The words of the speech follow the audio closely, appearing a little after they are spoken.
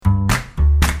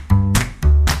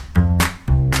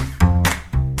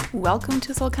Welcome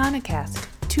to Solcanicast,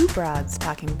 two broads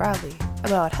talking broadly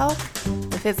about health,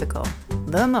 the physical,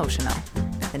 the emotional,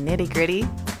 the nitty-gritty,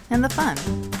 and the fun.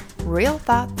 Real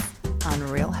thoughts on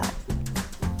real health.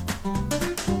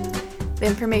 The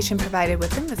information provided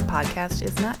within this podcast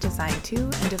is not designed to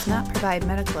and does not provide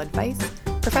medical advice,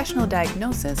 professional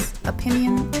diagnosis,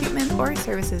 opinion, treatment, or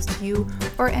services to you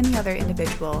or any other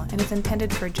individual and is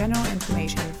intended for general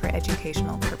information for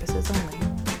educational purposes only.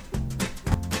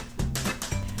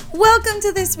 Welcome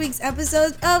to this week's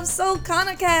episode of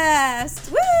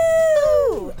Solcanicast!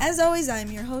 Woo! As always,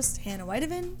 I'm your host, Hannah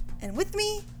Whitehaven, and with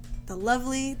me, the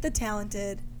lovely, the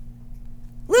talented,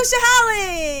 Lucia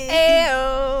Holly!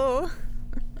 Ayo!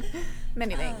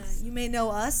 Many thanks. You may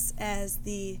know us as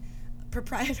the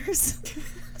proprietors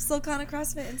of Solcana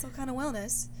CrossFit and Solcana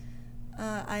Wellness.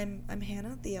 I'm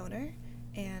Hannah, the owner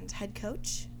and head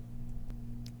coach.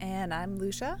 And I'm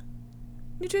Lucia,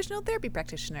 nutritional therapy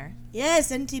practitioner.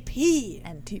 Yes, NTP.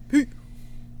 NTP.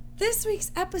 This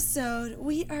week's episode,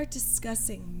 we are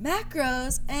discussing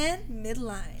macros and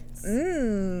midlines.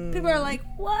 People are like,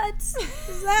 what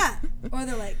is that? Or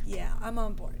they're like, yeah, I'm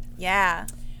on board. Yeah.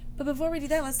 But before we do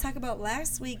that, let's talk about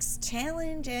last week's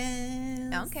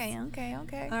challenges.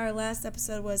 Okay. Our last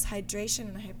episode was hydration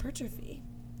and hypertrophy.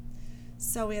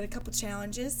 So we had a couple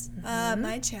challenges.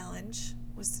 My challenge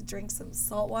was to drink some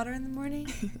salt water in the morning.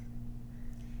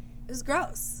 It was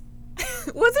gross.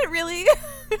 Was it really?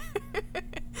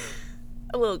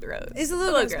 A little gross. It's a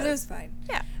little gross, but it was fine.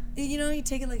 Yeah. You know, you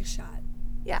take it like a shot.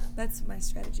 Yeah. That's my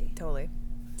strategy. Totally.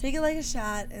 Take it like a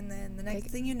shot, and then the next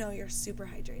thing you know, you're super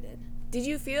hydrated. Did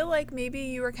you feel like maybe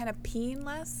you were kind of peeing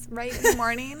less right in the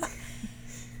morning?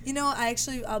 You know,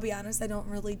 I'll be honest, I don't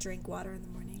really drink water in the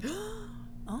morning.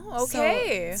 Oh,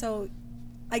 okay. So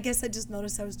I guess I just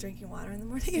noticed I was drinking water in the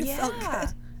morning. It felt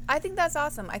good. I think that's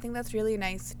awesome. I think that's really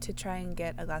nice to try and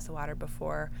get a glass of water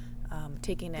before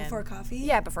taking in. Before coffee?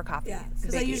 Yeah, before coffee. Yeah,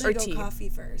 because I usually go tea. coffee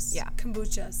first. Yeah.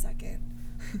 Kombucha second.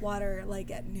 Water like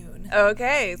at noon.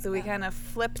 Okay, so we kind of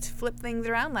flipped things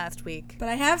around last week. But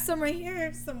I have some right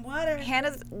here, some water.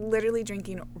 Hannah's literally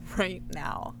drinking right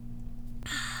now.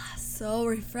 So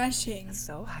refreshing.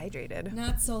 So hydrated.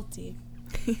 Not salty.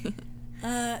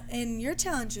 And your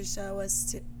challenge, Lucia,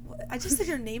 was to... I just said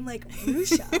your name like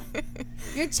Lucia.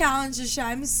 Your challenge, Lucia,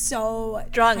 I'm so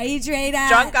hydrated.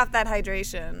 Drunk off that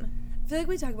hydration. I feel like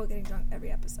we talk about getting drunk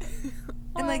every episode.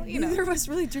 And Well, neither of us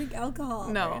really drink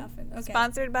alcohol very often. Okay.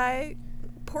 Sponsored by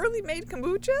poorly made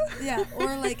kombucha? Yeah,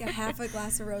 or like a half a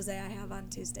glass of rosé I have on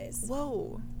Tuesdays.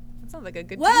 Whoa. That sounds like a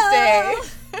good Whoa!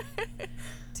 Tuesday.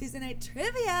 Tuesday night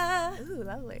trivia. Ooh,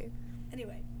 lovely.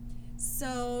 Anyway,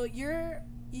 so your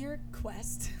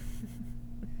quest,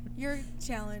 your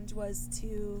challenge was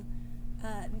to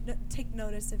take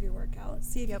notice of your workout,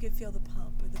 see if you could feel the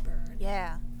pump or the burn.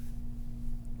 Yeah.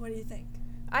 What do you think?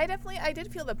 I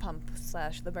did feel the pump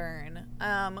 / the burn.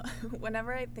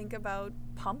 Whenever I think about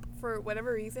pump, for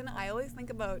whatever reason, I always think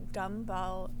about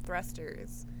dumbbell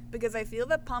thrusters because I feel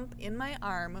the pump in my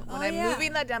arm when I'm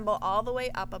moving that dumbbell all the way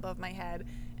up above my head,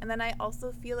 and then I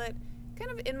also feel it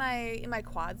kind of in my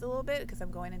quads a little bit because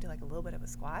I'm going into like a little bit of a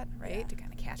squat, right, to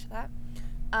kind of catch that.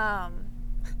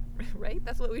 Right?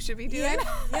 That's what we should be doing.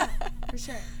 Yeah, for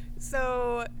sure.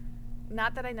 So.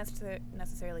 Not that I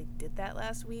necessarily did that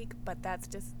last week, but that's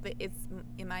just, it's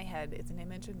in my head, it's an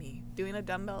image of me doing a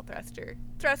dumbbell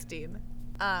thrusting.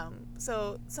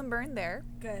 So some burn there.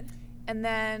 Good. And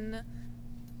then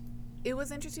it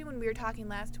was interesting when we were talking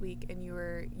last week and you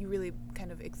really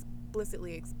kind of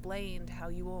explicitly explained how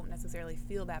you won't necessarily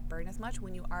feel that burn as much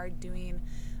when you are doing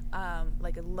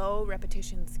like a low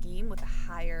repetition scheme with a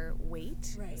higher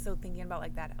weight. Right. So thinking about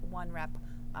like that 1 rep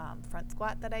front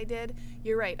squat that I did,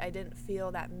 you're right, I didn't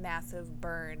feel that massive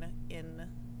burn in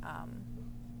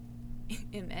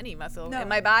any muscle in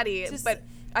my body, but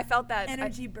I felt that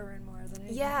energy burn more than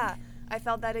anything. Yeah, I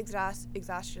felt that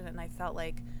exhaustion, and I felt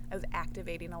like I was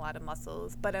activating a lot of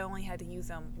muscles, but I only had to use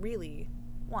them really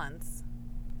once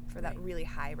for that really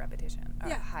high repetition, or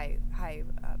high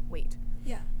weight.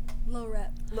 Yeah, low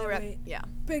rep. Weight. Yeah.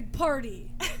 Big party.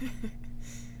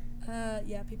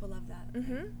 Yeah, people love that.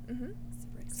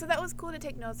 So that was cool to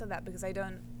take notice of that because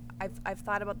I've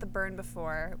thought about the burn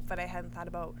before, but I hadn't thought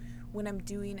about when I'm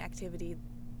doing activity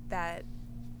that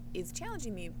is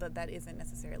challenging me, but that isn't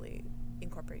necessarily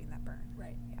incorporating that burn.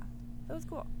 Right. Yeah. That was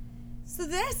cool. So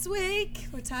this week,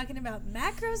 we're talking about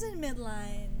macros and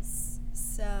midlines.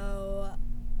 So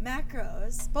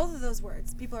macros, both of those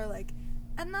words, people are like,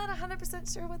 I'm not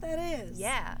 100% sure what that is.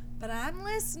 Yeah. But I'm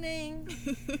listening.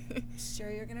 Sure,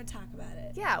 you're going to talk about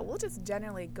it. Yeah, we'll just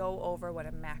generally go over what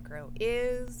a macro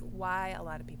is, why a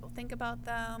lot of people think about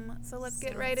them. So let's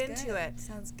get right into it.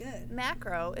 Sounds good.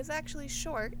 Macro is actually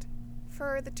short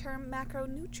for the term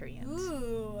macronutrient.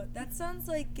 Ooh, that sounds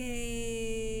like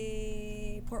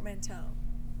a portmanteau.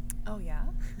 Oh, yeah?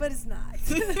 But it's not.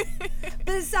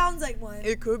 But it sounds like one.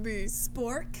 It could be.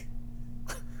 Spork.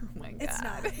 Oh, my God. It's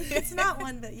not. It's not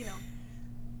one, but,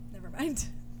 never mind.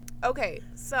 Okay,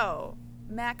 so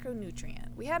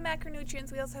macronutrient. We have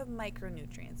macronutrients. We also have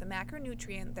micronutrients. A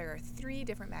macronutrient, there are 3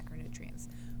 different macronutrients.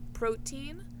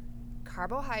 Protein,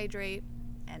 carbohydrate,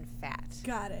 and fat.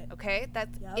 Got it. Okay,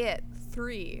 that's it.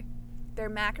 3. They're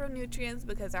macronutrients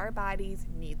because our bodies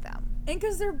need them. And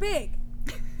because they're big.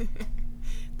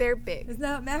 They're big. Isn't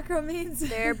that what macro means?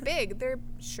 They're big. They're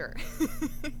sure.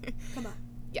 Come on.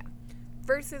 Yeah.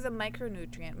 Versus a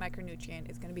micronutrient. Micronutrient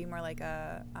is going to be more like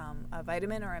a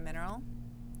vitamin or a mineral.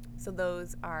 So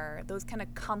those kind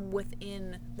of come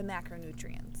within the macronutrients.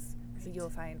 Right. So you'll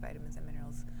find vitamins and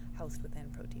minerals housed within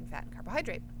protein, fat, and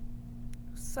carbohydrate.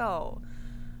 So,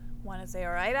 want to say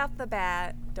right off the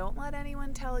bat, don't let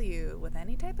anyone tell you with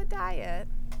any type of diet,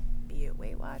 be it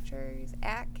Weight Watchers,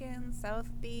 Atkins, South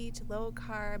Beach, low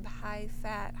carb, high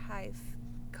fat,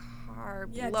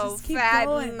 carb, low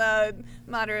fat,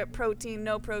 moderate protein,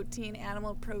 no protein,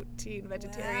 animal protein,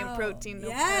 vegetarian protein, no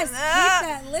protein. Yes, keep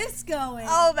that list going.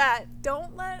 All that.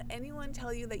 Don't let anyone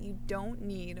tell you that you don't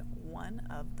need one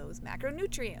of those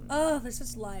macronutrients. Oh, they're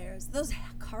such liars. Those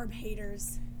carb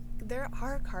haters. There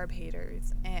are carb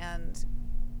haters, and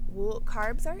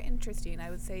carbs are interesting. I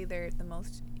would say they're the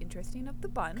most interesting of the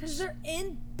bunch. Because they're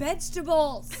in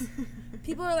vegetables.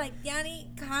 People are like, don't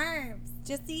eat carbs.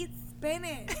 Just eat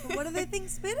spinach. But what do they think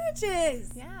spinach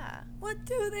is? Yeah. What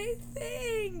do they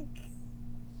think?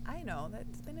 I know that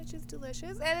spinach is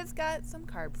delicious, and it's got some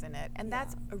carbs in it, and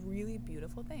that's a really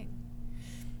beautiful thing.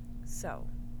 So,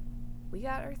 we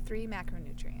got our 3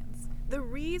 macronutrients. The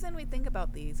reason we think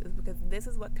about these is because this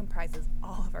is what comprises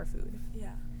all of our food.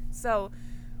 Yeah. So,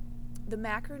 the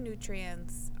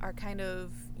macronutrients are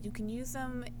you can use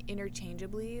them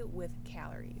interchangeably with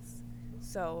calories.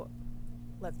 So,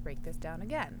 let's break this down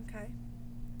again. Okay.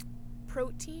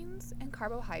 Proteins and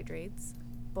carbohydrates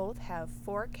both have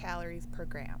 4 calories per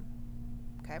gram.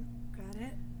 Okay? Got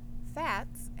it.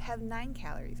 Fats have 9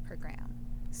 calories per gram.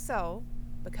 So,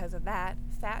 because of that,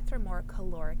 fats are more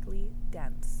calorically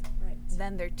dense. Right.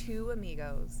 Than their 2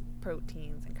 amigos,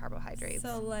 proteins and carbohydrates.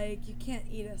 So, you can't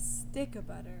eat a stick of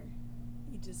butter.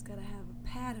 You just gotta have a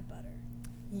pat of butter.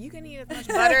 You can eat as much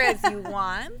butter as you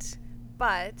want,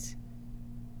 but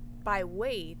by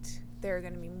weight, there are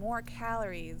going to be more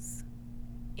calories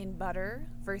in butter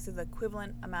versus the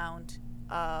equivalent amount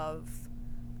of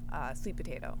sweet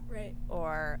potato. Right.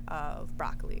 Or of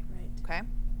broccoli. Right. Okay?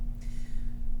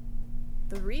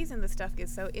 The reason this stuff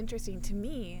gets so interesting to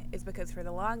me is because for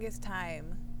the longest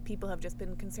time, people have just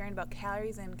been concerned about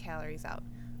calories in, calories out.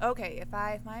 Okay, if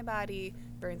my body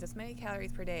burns this many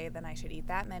calories per day, then I should eat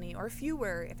that many or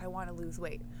fewer if I want to lose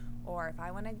weight. Or if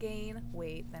I want to gain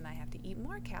weight, then I have to eat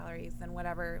more calories than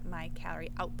whatever my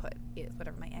calorie output is,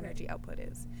 whatever my energy output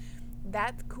is.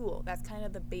 That's cool. That's kind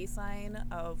of the baseline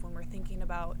of when we're thinking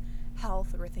about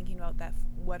health, or we're thinking about that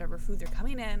whatever foods are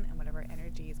coming in and whatever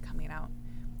energy is coming out.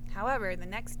 However, the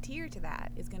next tier to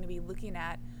that is going to be looking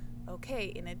at, okay,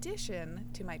 in addition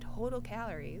to my total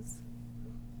calories,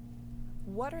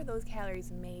 what are those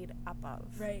calories made up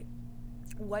of? Right.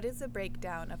 What is the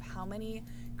breakdown of how many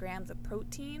grams of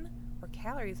protein or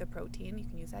calories of protein, you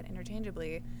can use that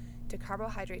interchangeably, to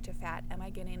carbohydrate to fat am I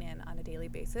getting in on a daily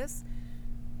basis?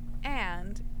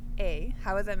 And A,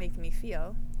 how is that making me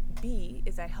feel? B,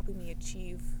 is that helping me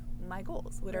achieve my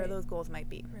goals, whatever those goals might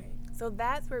be? Right. So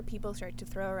that's where people start to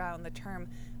throw around the term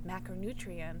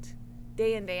macronutrient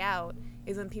day in, day out,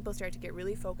 is when people start to get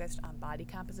really focused on body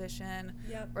composition,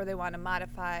 or they want to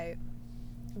modify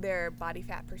their body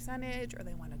fat percentage, or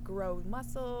they want to grow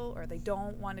muscle, or they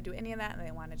don't want to do any of that and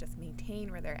they want to just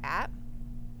maintain where they're at.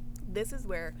 This is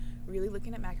where really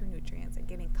looking at macronutrients and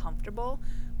getting comfortable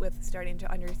with starting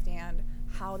to understand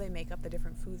how they make up the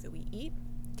different foods that we eat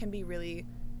could be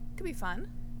fun,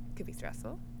 could be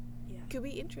stressful, could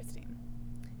be interesting.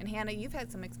 And Hannah, you've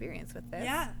had some experience with this.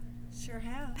 Yeah, sure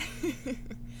have.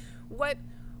 What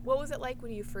was it like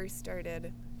when you first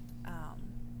started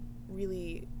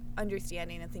really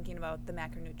understanding and thinking about the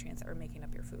macronutrients that were making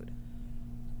up your food?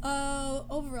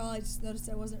 Overall, I just noticed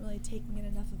I wasn't really taking in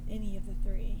enough of any of the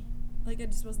 3. I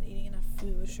just wasn't eating enough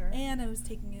food. Sure. And I was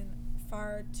taking in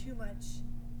far too much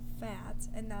fat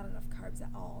and not enough carbs at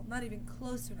all. Not even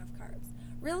close to enough carbs.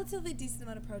 Relatively decent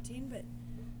amount of protein, but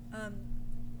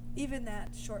even that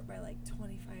short by like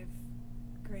 25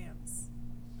 grams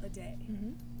a day.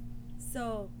 Mm-hmm.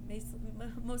 So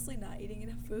mostly not eating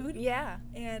enough food. Yeah.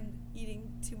 And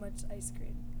eating too much ice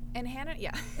cream. And Hannah,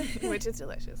 yeah, which is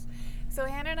delicious. So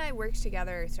Hannah and I worked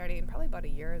together starting probably about a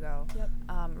year ago,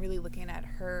 really looking at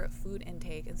her food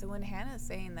intake. And so when Hannah is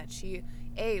saying that she,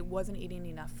 wasn't eating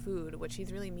enough food, what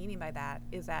she's really meaning by that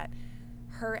is that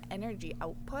her energy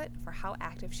output for how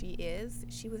active she is,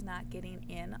 she was not getting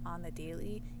in on the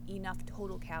daily enough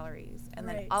total calories. And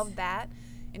then of that,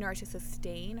 in order to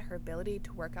sustain her ability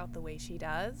to work out the way she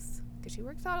does, because she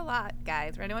works out a lot,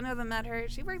 guys. For anyone who hasn't met her,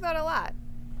 she works out a lot.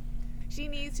 She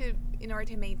needs to, in order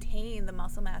to maintain the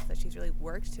muscle mass that she's really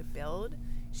worked to build,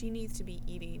 she needs to be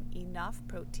eating enough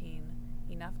protein,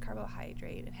 enough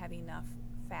carbohydrate, and having enough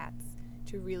fats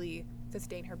to really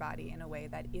sustain her body in a way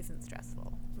that isn't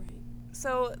stressful. Right.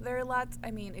 So there are lots,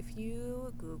 if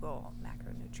you Google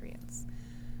macronutrients,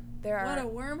 there are... What a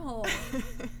wormhole.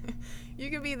 You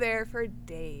could be there for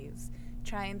days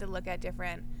trying to look at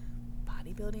different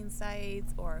bodybuilding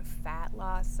sites or fat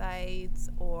loss sites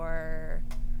or...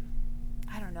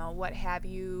 I don't know, what have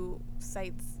you,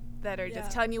 sites that are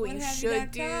just telling you what you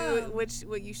should do,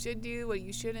 what you should do, what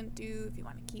you shouldn't do, if you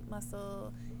want to keep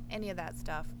muscle, any of that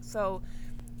stuff. So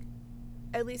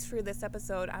at least for this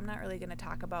episode, I'm not really going to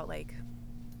talk about like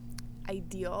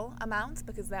ideal amounts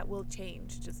because that will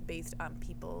change just based on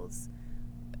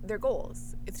their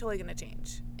goals. It's totally going to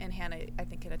change. And Hannah, I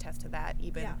think, can attest to that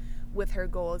even with her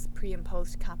goals pre and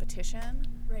post competition.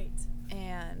 Right.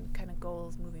 And kind of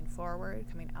goals moving forward,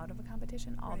 coming out of a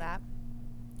competition, all that.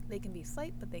 They can be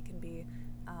slight, but they can be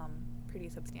pretty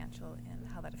substantial in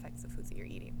how that affects the foods that you're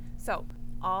eating. So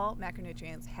all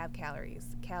macronutrients have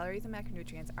calories. Calories and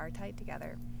macronutrients are tied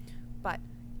together. But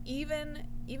even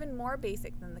more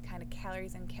basic than the kind of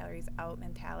calories in, calories out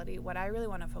mentality, what I really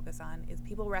want to focus on is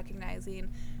people recognizing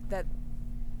that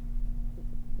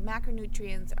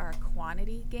macronutrients are a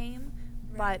quantity game,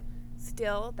 but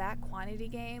still, that quantity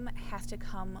game has to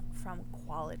come from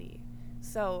quality.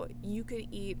 So you could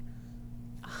eat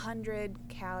 100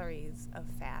 calories of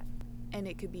fat, and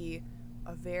it could be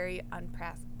a very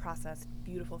unprocessed,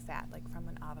 beautiful fat, like from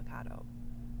an avocado,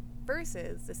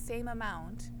 versus the same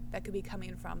amount that could be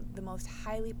coming from the most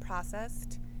highly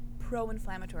processed,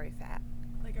 pro-inflammatory fat.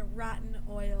 Like a rotten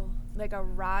oil. Like a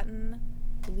rotten,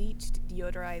 bleached,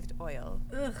 deodorized oil.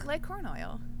 Ugh. Like corn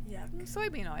oil. Yeah.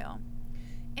 Soybean oil.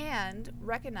 And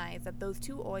recognize that those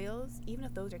two oils, even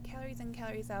if those are calories in,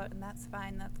 calories out, and that's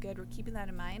fine, that's good, we're keeping that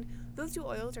in mind, those two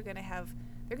oils are going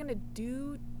to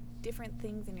do different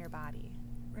things in your body.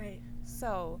 Right.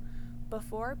 So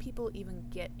before people even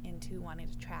get into wanting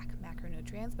to track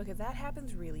macronutrients, because that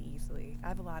happens really easily. I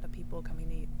have a lot of people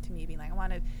coming to me being like, I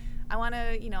want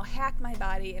to, hack my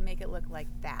body and make it look like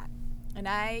that. And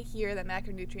I hear that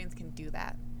macronutrients can do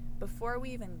that. Before we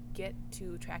even get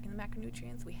to tracking the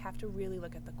macronutrients, we have to really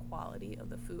look at the quality of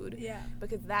the food. Yeah.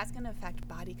 Because that's going to affect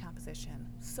body composition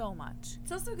so much.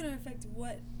 It's also going to affect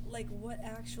what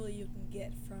actually you can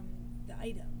get from the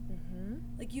item. Mm-hmm.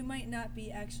 Like, you might not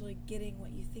be actually getting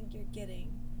what you think you're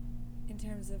getting in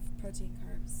terms of protein,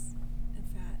 carbs, and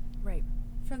fat. Right.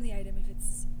 From the item if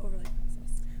it's overly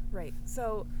processed. Right.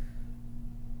 So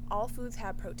all foods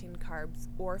have protein, carbs,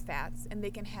 or fats, and they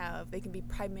can be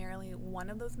primarily one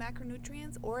of those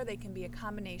macronutrients, or they can be a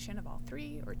combination of all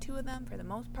three or two of them for the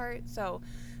most part. So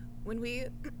when we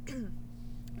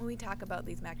talk about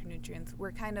these macronutrients,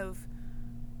 we're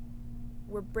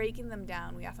breaking them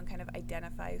down. We often kind of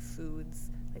identify foods.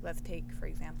 Like, let's take, for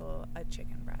example, a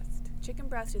chicken breast. Chicken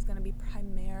breast is going to be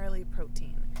primarily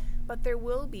protein, but there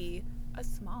will be a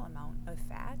small amount of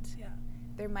fat. Yeah.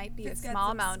 There might be a It's small got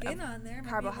some amount skin of on there,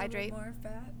 carbohydrate. Maybe a little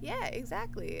bit more fat. Yeah,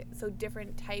 exactly. So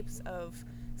different types of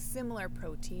similar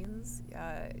proteins,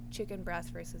 chicken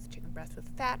breast versus chicken breast with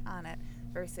fat on it,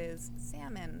 versus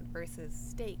salmon versus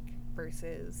steak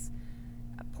versus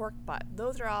pork butt.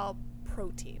 Those are all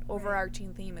protein.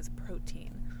 Overarching theme is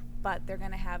protein, but they're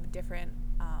going to have different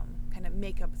kind of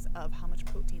makeups of how much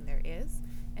protein there is,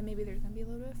 and maybe there's going to be a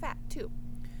little bit of fat too.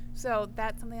 So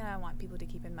that's something that I want people to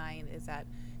keep in mind, is that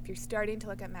if you're starting to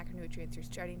look at macronutrients, you're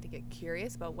starting to get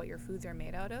curious about what your foods are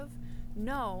made out of,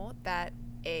 know that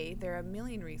there are a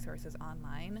million resources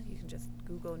online. You can just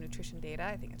Google nutrition data.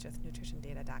 I think it's just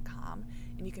nutritiondata.com,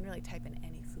 and you can really type in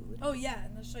any food. Oh yeah,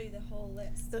 and they'll show you the whole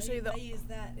list. I use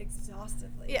that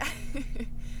exhaustively. Yeah.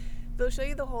 They'll show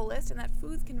you the whole list, and that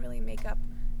foods can really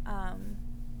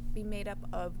be made up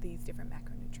of these different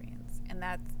macronutrients, and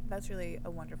that's really a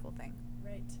wonderful thing.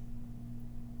 Right.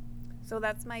 So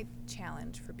that's my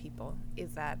challenge for people,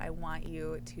 is that I want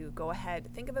you to go ahead,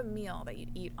 think of a meal that you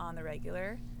eat on the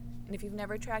regular. And if you've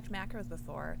never tracked macros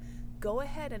before, go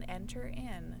ahead and enter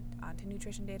in onto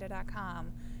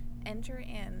nutritiondata.com, enter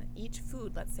in each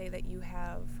food. Let's say that you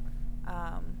have,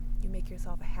 you make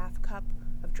yourself a half cup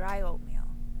of dry oatmeal,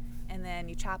 and then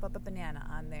you chop up a banana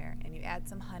on there, and you add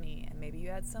some honey, and maybe you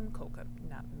add some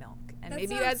coconut milk, and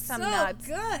maybe you add some nuts.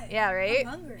 Good. Yeah, right? I'm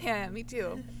hungry. Yeah, me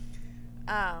too.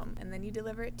 And then you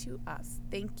deliver it to us.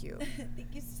 Thank you.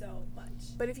 Thank you so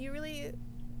much. But if you really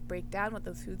break down what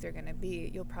those foods are going to be,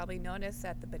 you'll probably notice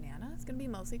that the banana is going to be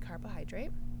mostly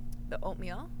carbohydrate, the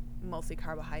oatmeal, mostly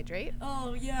carbohydrate,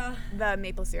 Oh, yeah. the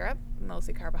maple syrup,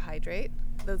 mostly carbohydrate,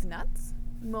 those nuts,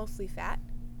 mostly fat,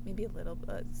 maybe a little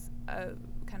a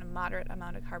kind of moderate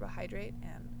amount of carbohydrate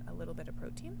and a little bit of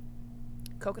protein,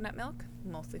 coconut milk,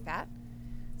 mostly fat.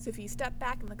 So if you step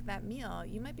back and look at that meal,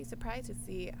 you might be surprised to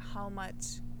see how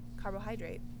much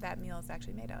carbohydrate that meal is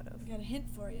actually made out of. I got a hint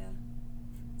for you.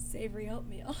 Savory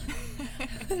oatmeal. I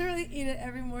literally eat it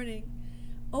every morning.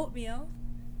 Oatmeal,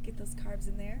 get those carbs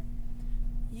in there.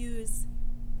 Use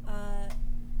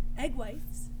egg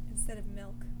whites instead of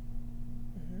milk.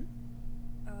 Mm-hmm.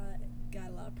 Got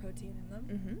a lot of protein in them.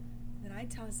 Mm-hmm. Then I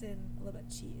toss in a little bit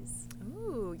of cheese.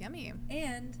 Ooh, yummy.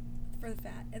 And for the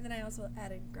fat. And then I also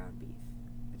add in ground beef,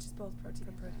 which is both protein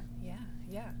and fat. Yeah,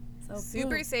 yeah. So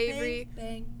Super boom, savory.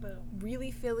 Bang, bang, boom.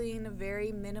 Really filling,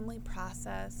 very minimally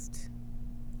processed.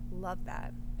 Love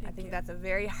that. I Thank think you. that's a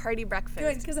very hearty breakfast.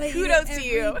 Good, because I Kudos eat it to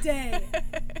you. every day.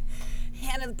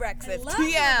 Hannah's breakfast. I love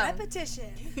TM.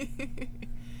 repetition.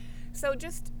 So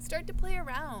just start to play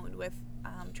around with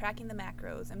tracking the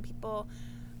macros. And people,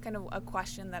 kind of a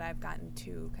question that I've gotten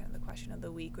to, kind of the question of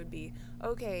the week would be,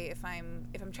 okay, if I'm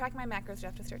tracking my macros, do I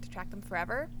have to start to track them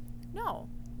forever? No.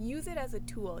 Use it as a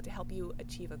tool to help you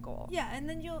achieve a goal. Yeah, and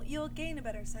then you'll gain a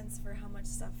better sense for how much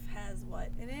stuff has what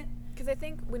in it Because I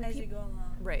think when as you go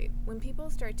along. Right. When people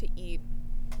start to eat,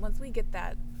 once we get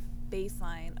that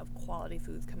baseline of quality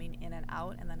foods coming in and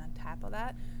out, and then on top of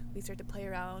that, we start to play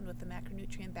around with the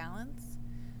macronutrient balance.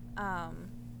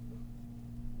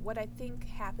 What I think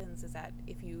happens is that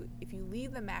if you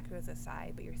leave the macros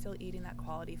aside, but you're still eating that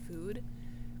quality food,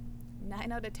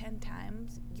 9 out of 10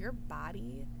 times, your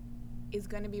body is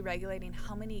going to be regulating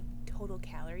how many total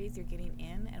calories you're getting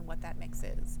in and what that mix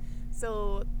is.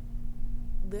 So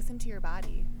listen to your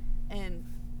body and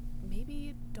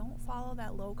maybe don't follow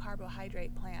that low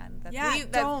carbohydrate plan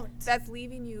that's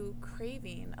leaving you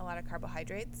craving a lot of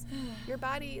carbohydrates. Your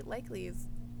body likely is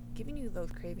giving you those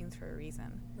cravings for a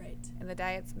reason. Right. And the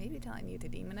diet's maybe telling you to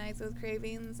demonize those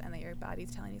cravings and that your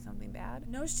body's telling you something bad.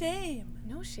 No shame.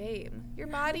 No shame. Your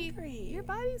You're body's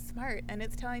hungry. smart and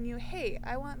it's telling you, hey,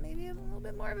 I want maybe a little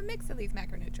bit more of a mix of these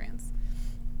macronutrients.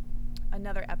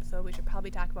 Another episode, we should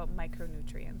probably talk about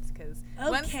micronutrients because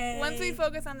Okay. once we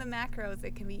focus on the macros,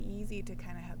 it can be easy to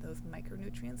kind of have those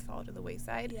micronutrients fall to the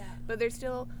wayside. Yeah. But they're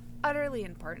still utterly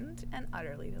important and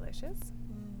utterly delicious.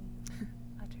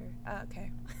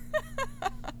 Okay.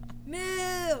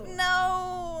 Moo!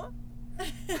 No!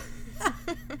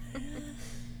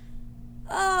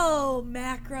 Oh,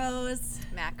 macros.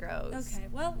 Macros. Okay,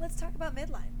 well, let's talk about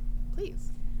midline.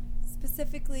 Please.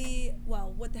 Specifically,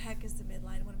 well, what the heck is the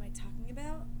midline? What am I talking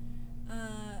about?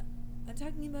 I'm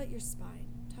talking about your spine.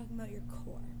 I'm talking about your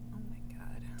core. Oh my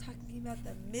God. I'm talking about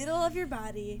the middle of your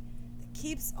body that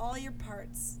keeps all your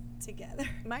parts together.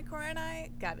 My core and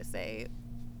I, gotta say,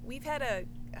 we've had a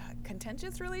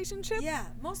contentious relationship. Yeah,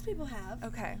 most people have.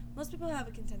 Okay. Most people have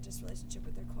a contentious relationship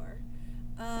with their core.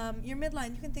 Your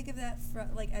midline, you can think of that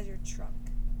as your trunk,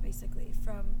 basically,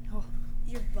 from Oh.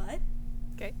 your butt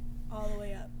Okay. all the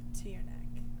way up to your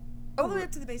neck. All the way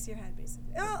up to the base of your head,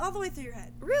 basically. All the way through your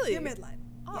head. Really? Your midline.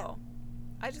 Oh.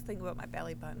 I just think about my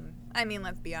belly button. I mean,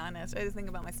 let's be honest. I just think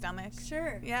about my stomach. Yeah.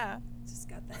 Sure. Yeah. Just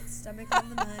got that stomach on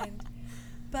the mind.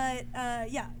 But,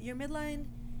 yeah, your midline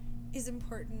is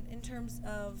important in terms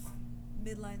of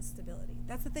midline stability.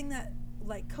 That's the thing that,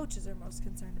 like, coaches are most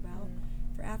concerned about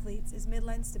for athletes is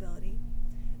midline stability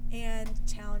and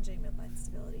challenging midline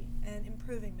stability and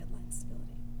improving midline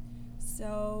stability.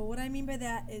 So what I mean by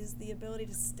that is the ability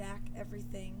to stack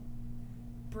everything,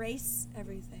 brace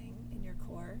everything in your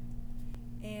core,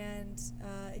 and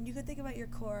you can think about your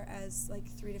core as like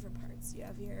 3 different parts. You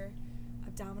have your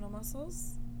abdominal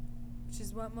muscles, which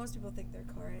is what most people think their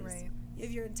core is. Right. You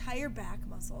have your entire back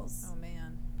muscles, Oh,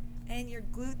 man. and your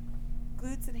glutes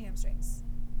and hamstrings.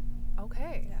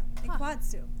 Okay. Yeah, and Huh.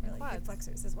 quads too. And Really, quads. hip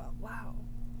flexors as well. Wow.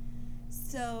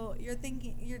 So what you're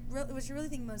really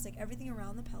thinking about is like everything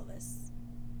around the pelvis,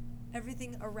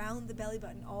 everything around the belly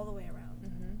button, all the way around,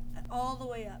 Mm-hmm. all the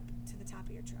way up to the top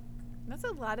of your trunk. That's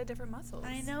a lot of different muscles.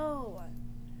 I know.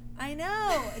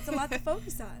 It's a lot to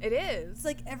focus on. It is. It's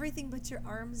like everything but your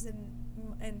arms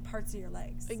and parts of your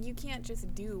legs. Like you can't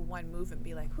just do one move and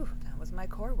be like, whew, that was my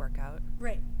core workout.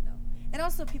 Right. No. And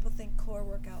also people think core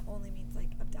workout only means like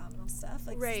abdominal stuff,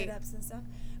 like right. sit-ups and stuff.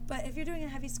 But if you're doing a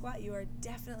heavy squat, you are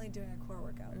definitely doing a core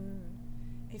workout.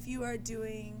 If you are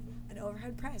doing an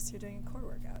overhead press, you're doing a core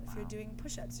workout. If you're doing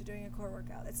push-ups, you're doing a core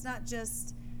workout. It's not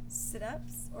just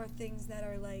sit-ups or things that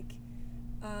are like,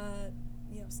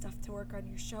 stuff to work on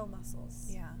your show muscles.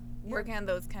 Yeah. Working on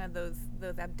those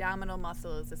abdominal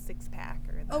muscles, the six-pack.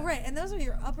 Right. And those are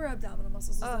your upper abdominal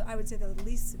muscles. I would say the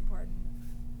least important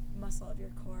muscle of your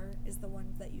core is the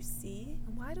ones that you see.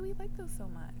 Why do we like those so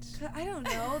much? I don't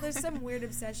know. There's some weird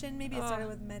obsession. Maybe it started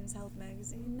with Men's Health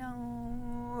magazine.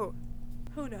 No.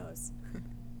 Who knows?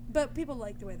 But people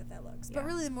like the way that looks. Yeah. But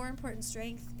really the more important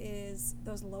strength is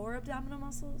those lower abdominal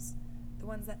muscles, the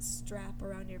ones that strap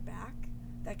around your back,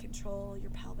 that control your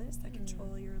pelvis, that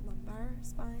control your lumbar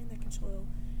spine, that control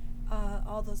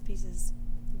all those pieces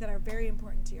that are very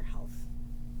important to your health,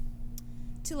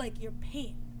 to like your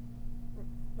pain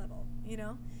level,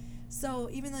 So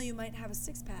even though you might have a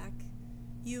six-pack,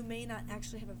 you may not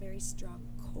actually have a very strong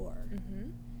core.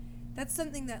 That's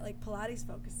something that like Pilates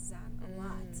focuses on a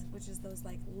lot, which is those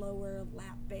like lower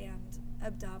lap band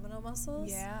abdominal muscles.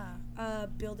 Yeah.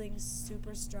 Building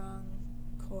super strong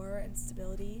core and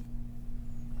stability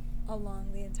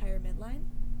along the entire midline.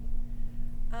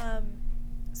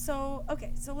 So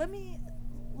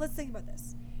let's think about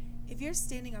this. If you're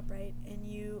standing upright and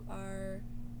you are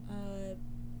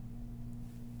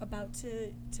about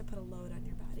to put a load on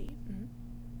your body,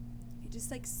 you just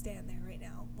like stand there right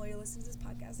now while you're listening to this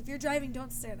podcast. If you're driving,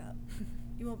 don't stand up.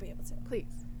 You won't be able to.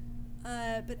 Please.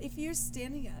 But if you're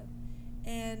standing up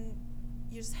and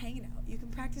you're just hanging out, you can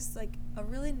practice like a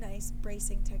really nice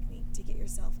bracing technique to get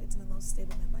yourself into the most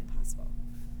stable midline possible.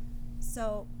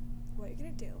 So what you're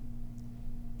going to do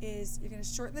is you're going to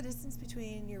shorten the distance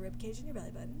between your rib cage and your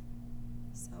belly button.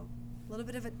 So a little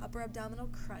bit of an upper abdominal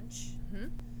crunch.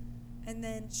 And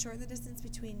then shorten the distance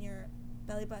between your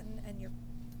belly button and your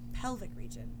pelvic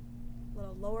region. A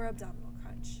little lower abdominal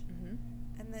crunch.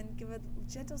 And then give a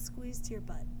gentle squeeze to your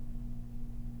butt.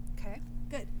 Okay.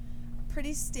 Good.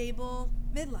 Pretty stable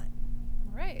midline.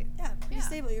 Right. Yeah, pretty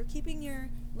stable. You're keeping your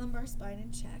lumbar spine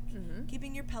in check,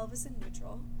 keeping your pelvis in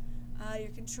neutral. You're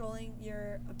controlling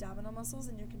your abdominal muscles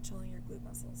and you're controlling your glute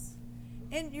muscles.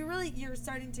 And you're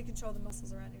starting to control the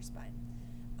muscles around your spine.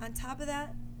 On top of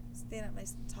that, stand up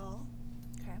nice and tall.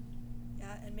 Okay.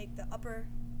 Yeah, and make the upper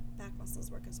back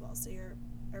muscles work as well. So your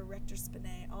erector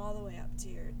spinae all the way up to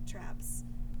your traps,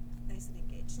 nice and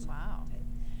engaged. Wow. Okay.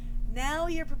 Now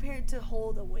you're prepared to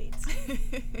hold a weight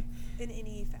in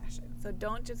any fashion. So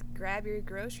don't just grab your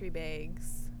grocery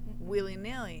bags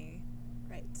willy-nilly.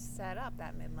 Right. Set up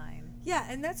that midline. Yeah,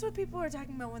 and that's what people are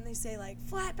talking about when they say like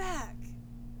flat back,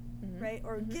 right?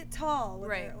 Or get tall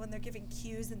when they're giving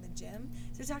cues in the gym.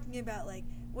 So they're talking about like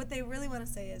what they really want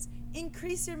to say is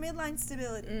increase your midline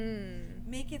stability.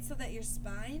 Make it so that your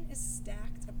spine is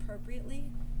stacked appropriately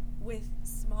with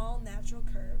small natural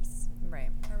curves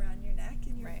around your neck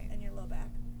and your low back.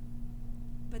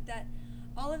 But that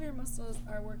all of your muscles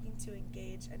are working to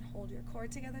engage and hold your core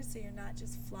together so you're not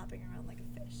just flopping around like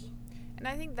a fish. And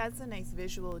I think that's a nice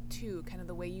visual too, kind of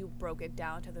the way you broke it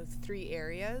down to those three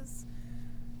areas.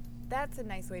 That's a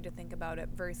nice way to think about it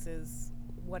versus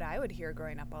what I would hear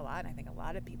growing up a lot, and I think a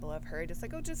lot of people have heard, it's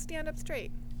like, oh, just stand up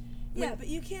straight. Yeah, but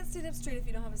you can't stand up straight if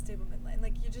you don't have a stable midline.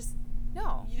 Like, you just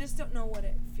don't know what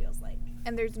it feels like.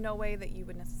 And there's no way that you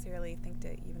would necessarily think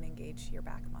to even engage your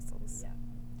back muscles. Yeah.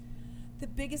 The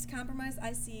biggest compromise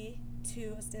I see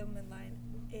to a stable midline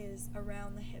is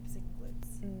around the hips and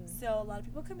glutes. So a lot of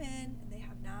people come in and they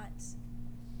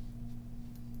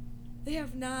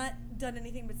have not done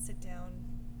anything but sit down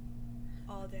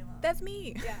all day long. That's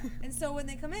me. Yeah. And so when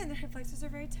they come in, their hip flexors are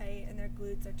very tight and their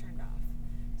glutes are turned off.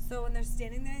 So when they're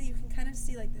standing there, you can kind of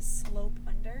see like this slope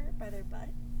under by their butt,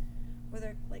 where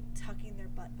they're like tucking their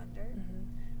butt under.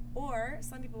 Or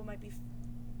some people might be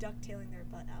ducktailing their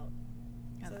butt out.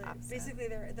 So basically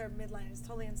their midline is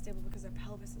totally unstable because their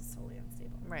pelvis is totally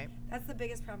unstable. Right. That's the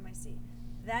biggest problem I see.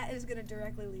 That is going to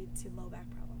directly lead to low back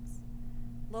problems.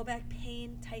 Low back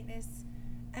pain, tightness,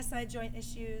 SI joint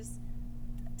issues,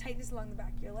 tightness along the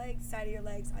back of your legs, side of your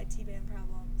legs, IT band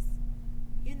problems.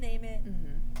 You name it.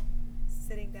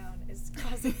 Sitting down is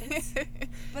causing it.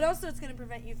 But also it's going to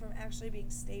prevent you from actually being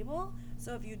stable.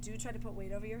 So if you do try to put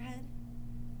weight over your head,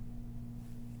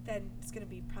 then it's going to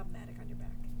be problematic on your back.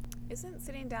 Isn't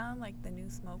sitting down like the new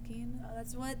smoking?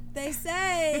 That's what they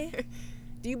say.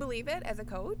 Do you believe it as a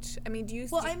coach? I mean, do you?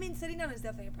 Well, I mean, sitting down is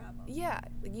definitely a problem. Yeah,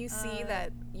 like you see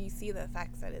you see the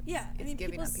effects that it's giving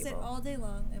people on people. Sit all day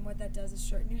long, and what that does is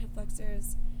shorten your hip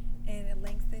flexors, and it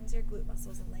lengthens your glute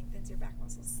muscles and lengthens your back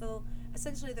muscles. So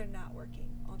essentially, they're not working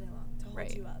all day long to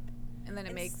hold you up. And then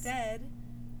instead,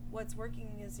 what's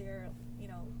working is your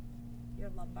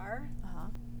lumbar,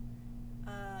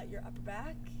 your upper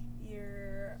back,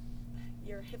 your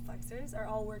hip flexors are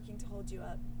all working to hold you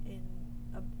up in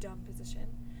a dumb position.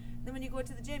 Then when you go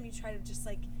to the gym, you try to just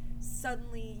like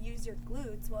suddenly use your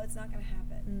glutes. Well, it's not going to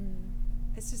happen.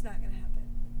 It's just not going to happen.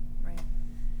 Right.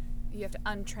 You have to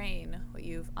untrain what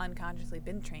you've unconsciously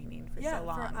been training for so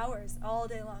long. Yeah, for hours, all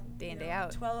day long. Day in, day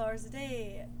out. 12 hours a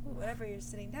day, whatever, you're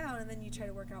sitting down, and then you try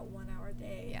to work out 1 hour a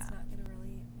day. Yeah. It's not going to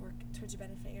really work towards your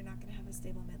benefit. You're not going to have a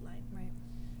stable midline. Right.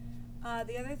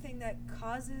 The other thing that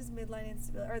causes midline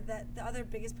instability, or that the other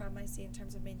biggest problem I see in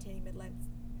terms of maintaining midline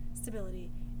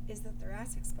stability, is the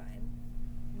thoracic spine,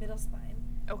 middle spine,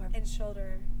 and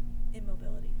shoulder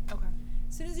immobility. Okay.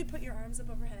 As soon as you put your arms up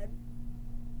overhead,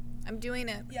 I'm doing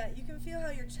it. Yeah, you can feel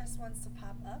how your chest wants to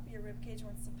pop up, your rib cage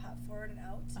wants to pop forward and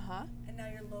out, and now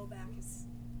your low back is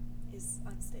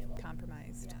unstable,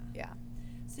 compromised. Yeah.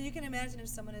 So you can imagine if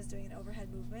someone is doing an overhead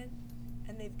movement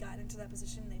and they've gotten into that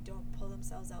position, they don't pull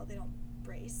themselves out, they don't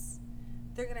brace,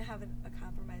 they're going to have a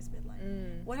compromised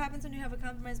midline. What happens when you have a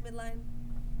compromised midline?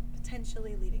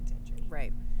 Potentially leading to injury.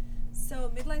 Right.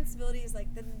 So midline stability is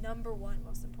like the number one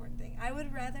most important thing. I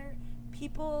would rather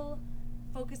people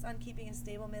focus on keeping a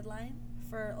stable midline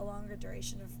for a longer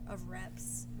duration of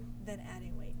reps than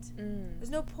adding weight.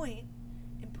 There's no point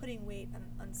in putting weight on an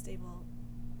unstable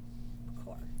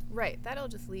core. Right. That'll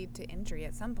just lead to injury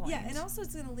at some point. Yeah, and also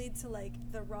it's going to lead to like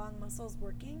the wrong muscles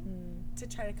working to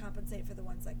try to compensate for the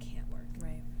ones that can't work.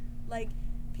 Right. Like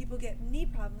people get knee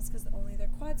problems because only their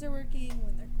quads are working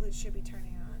when their glutes should be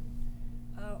turning on.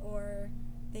 Or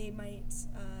they might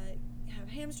have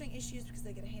hamstring issues because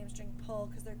they get a hamstring pull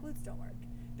because their glutes don't work.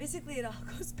 Basically, it all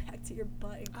goes back to your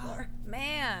butt and core. Oh,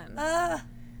 man.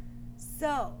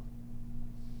 So,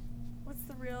 what's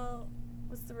the real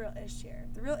ish here?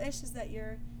 The real ish is that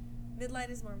your midline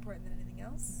is more important than anything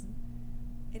else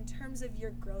in terms of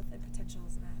your growth and potential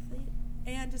as an athlete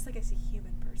and just like as a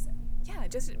human person.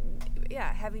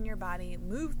 Yeah, having your body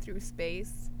move through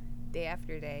space day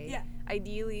after day. Yeah.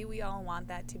 Ideally, we all want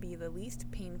that to be the least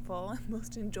painful,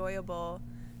 most enjoyable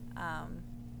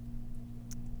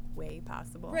way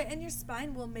possible. Right, and your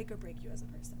spine will make or break you as a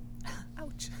person.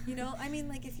 Ouch. You know, I mean,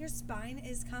 like if your spine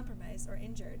is compromised or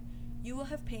injured, you will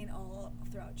have pain all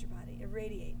throughout your body. It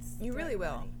radiates. You really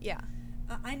will. Body. Yeah.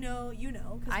 I know, you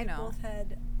know, because we know. both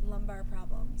had lumbar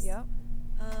problems. Yep.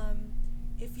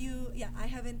 I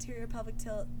have anterior pelvic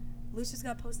tilt. Lucia's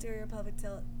got posterior pelvic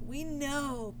tilt. We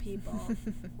know, people,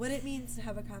 what it means to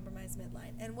have a compromised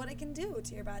midline and what it can do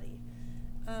to your body.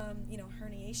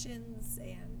 Herniations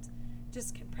and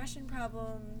just compression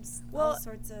problems, all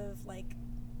sorts of like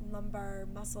lumbar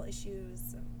muscle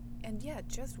issues. And yeah,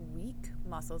 just weak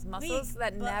muscles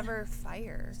that never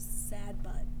fire. Just sad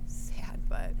butt. Sad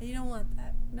butt. And you don't want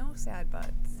that. No sad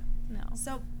butts. No.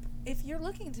 So if you're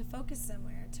looking to focus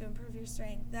somewhere to improve your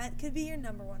strength, that could be your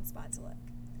number one spot to look.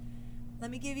 Let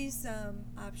me give you some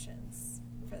options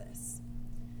for this.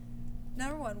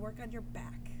 Number one, work on your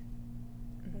back.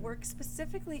 Work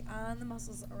specifically on the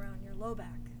muscles around your low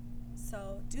back.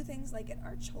 So do things like an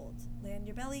arch hold. Lay on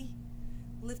your belly,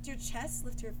 lift your chest,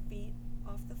 lift your feet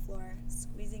off the floor,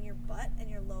 squeezing your butt and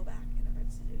your low back in order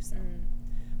to do so.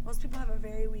 Most people have a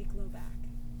very weak low back,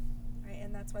 right?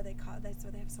 And that's why they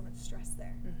have so much stress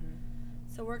there.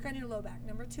 So work on your low back.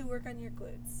 Number two, work on your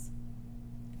glutes.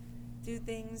 Do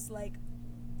things like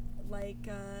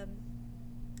a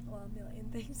million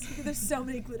things. There's so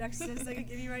many glute exercises I could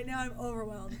give you right now. I'm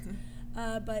overwhelmed.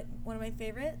 But one of my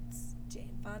favorites,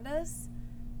 Jane Fonda's,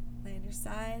 lay on your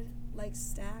side, legs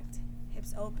stacked,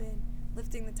 hips open,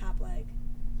 lifting the top leg,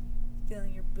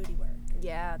 feeling your booty work.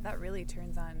 Yeah, that really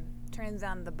turns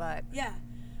on the butt. Yeah.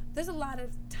 There's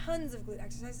tons of glute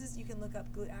exercises. You can look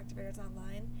up glute activators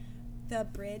online. The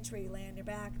bridge where you lay on your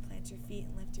back, plant your feet,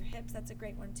 and lift your hips, that's a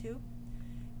great one too.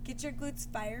 Get your glutes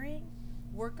firing.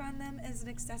 Work on them as an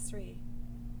accessory.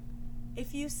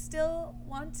 If you still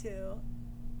want to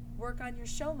work on your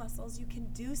show muscles, you can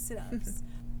do sit-ups.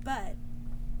 But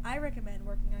I recommend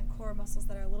working on core muscles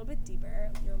that are a little bit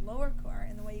deeper, your lower core,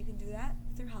 and the way you can do that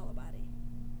through hollow body.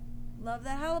 Love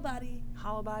that hollow body.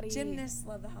 Hollow body. Gymnasts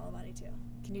love the hollow body too.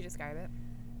 Can you describe it?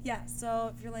 Yeah,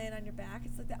 so if you're laying on your back,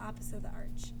 it's like the opposite of the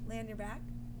arch. Lay on your back,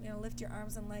 lift your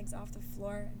arms and legs off the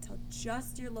floor until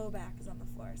just your low back is on the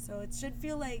floor. So it should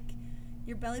feel like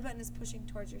your belly button is pushing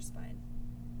towards your spine.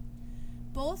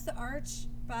 both the arch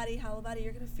body, hollow body,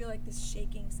 you're going to feel like this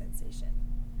shaking sensation.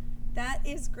 That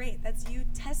is great. That's you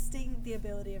testing the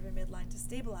ability of your midline to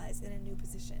stabilize in a new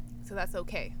position. So that's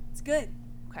okay. It's good.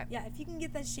 Okay. Yeah, if you can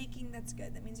get that shaking, that's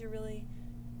good. That means you're really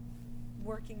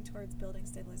working towards building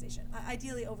stabilization.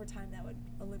 Ideally, over time, that would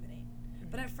eliminate.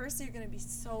 Mm-hmm. But at first,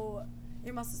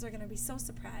 your muscles are going to be so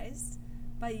surprised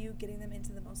by you getting them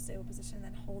into the most stable position and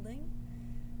then holding.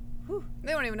 Whew.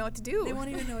 They won't even know what to do. They won't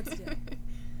even know what to do.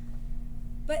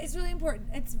 But it's really important.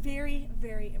 It's very,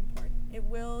 very important. It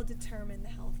will determine the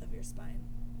health of your spine,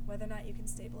 whether or not you can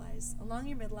stabilize along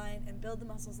your midline and build the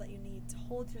muscles that you need to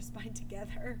hold your spine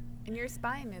together. And your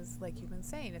spine is, like you've been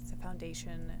saying, it's a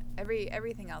foundation.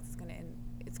 Everything else is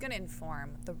it's going to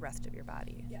inform the rest of your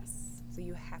body. Yes. So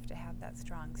you have to have that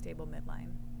strong, stable midline.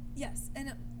 Yes,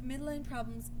 and midline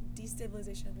problems,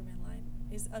 destabilization of your midline,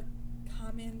 is a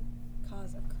common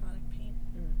cause of chronic pain.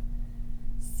 Mm.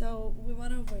 So we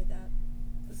want to avoid that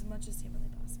as much as humanly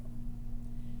possible.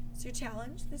 So your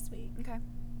challenge this week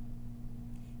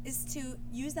is to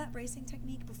use that bracing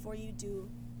technique before you do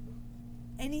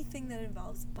anything that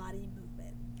involves body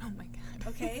movement. Oh my God.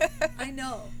 Okay? I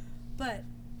know, but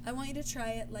I want you to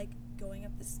try it like going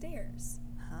up the stairs.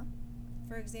 Uh-huh.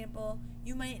 For example,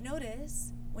 you might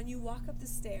notice when you walk up the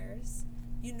stairs,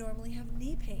 you normally have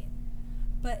knee pain.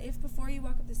 But if before you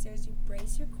walk up the stairs, you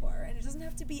brace your core, and it doesn't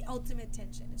have to be ultimate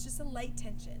tension, it's just a light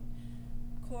tension.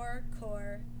 Core,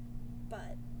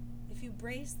 butt. If you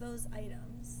brace those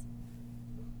items,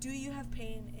 do you have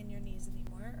pain in your knees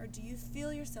anymore, or do you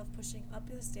feel yourself pushing up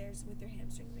the stairs with your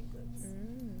hamstrings and glutes?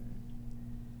 Mm.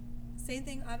 Same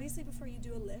thing, obviously, before you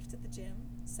do a lift at the gym,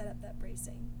 set up that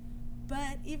bracing.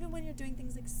 But even when you're doing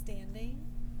things like standing,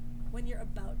 when you're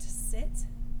about to sit,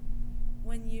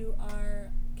 when you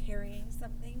are carrying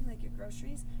something like your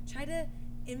groceries, try to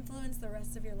influence the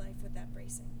rest of your life with that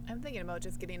bracing. I'm thinking about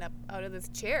just getting up out of this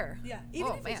chair. Yeah,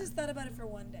 even if you just thought about it for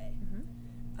one day. Mm-hmm.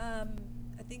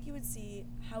 I think you would see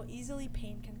how easily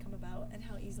pain can come about and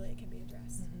how easily it can be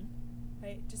addressed, Mm-hmm.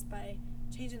 right? Just by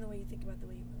changing the way you think about the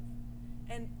way you move.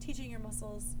 And teaching your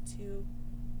muscles to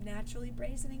naturally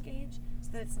brace and engage so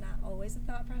that it's not always a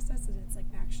thought process and it's like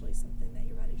actually something that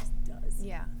your body just does.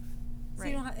 Yeah. So right.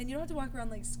 you don't have to walk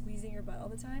around like squeezing your butt all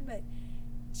the time, but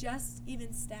just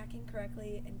even stacking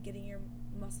correctly and getting your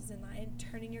muscles in line,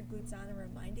 turning your glutes on and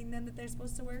reminding them that they're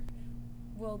supposed to work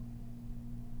will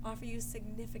offer you a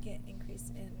significant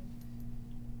increase in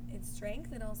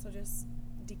strength and also just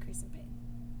decrease in pain.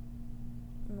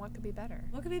 And what could be better?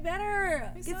 What could be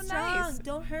better? It's Get so strong. nice.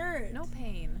 Don't hurt. No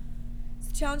pain.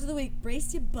 It's challenge of the week.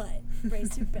 Brace your butt.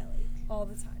 Brace your belly all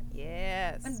the time.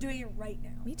 Yes. I'm doing it right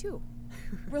now. Me too.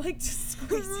 We're like just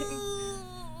squeezing.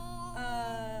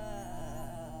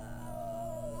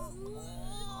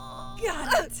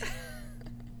 Got it.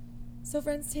 So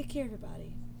friends, take care of your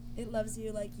body. It loves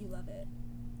you like you love it.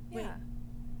 Wait, Yeah.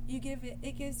 you give it.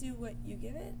 It gives you what you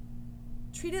give it.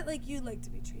 Treat it like you like to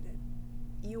be treated.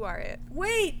 You are it.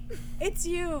 Wait, it's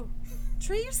you.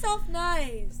 Treat yourself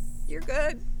nice. You're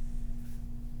good.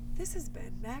 This has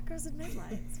been Macros and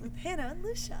Midlines with Hannah and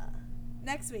Lucia.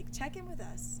 Next week, check in with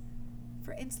us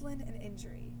for insulin and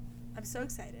injury. I'm so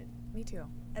excited. Me too.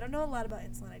 I don't know a lot about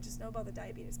insulin. I just know about the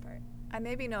diabetes part. I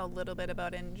maybe know a little bit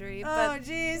about injury, Oh, but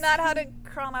jeez. not how to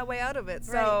crawl my way out of it.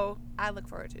 So I look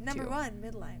forward to it Number too. 1,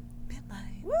 midline.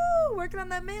 Midline. Woo! Working on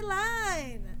that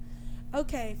midline.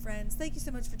 Okay, friends. Thank you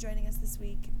so much for joining us this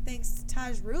week. Thanks to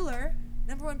Taj Ruler,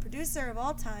 #1 producer of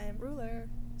all time. Ruler.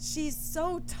 She's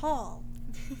so tall.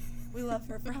 We love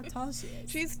her for how tall she is.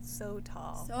 She's so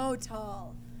tall. So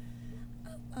tall.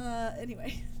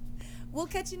 Anyway, we'll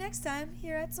catch you next time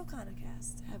here at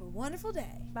SolkanaCast. Have a wonderful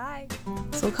day. Bye.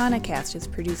 SolkanaCast is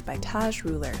produced by Taj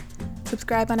Ruler.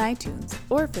 Subscribe on iTunes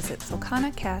or visit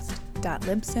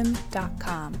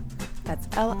solkanacast.libsyn.com. That's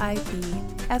LIBSYN.com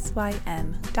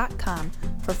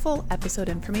for full episode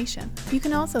information. You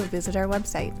can also visit our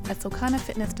website at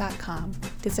solkanafitness.com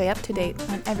to stay up to date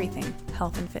on everything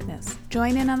health and fitness.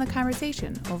 Join in on the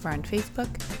conversation over on Facebook,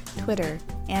 Twitter,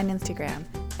 and Instagram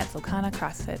at Solkana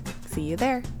CrossFit. See you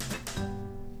there.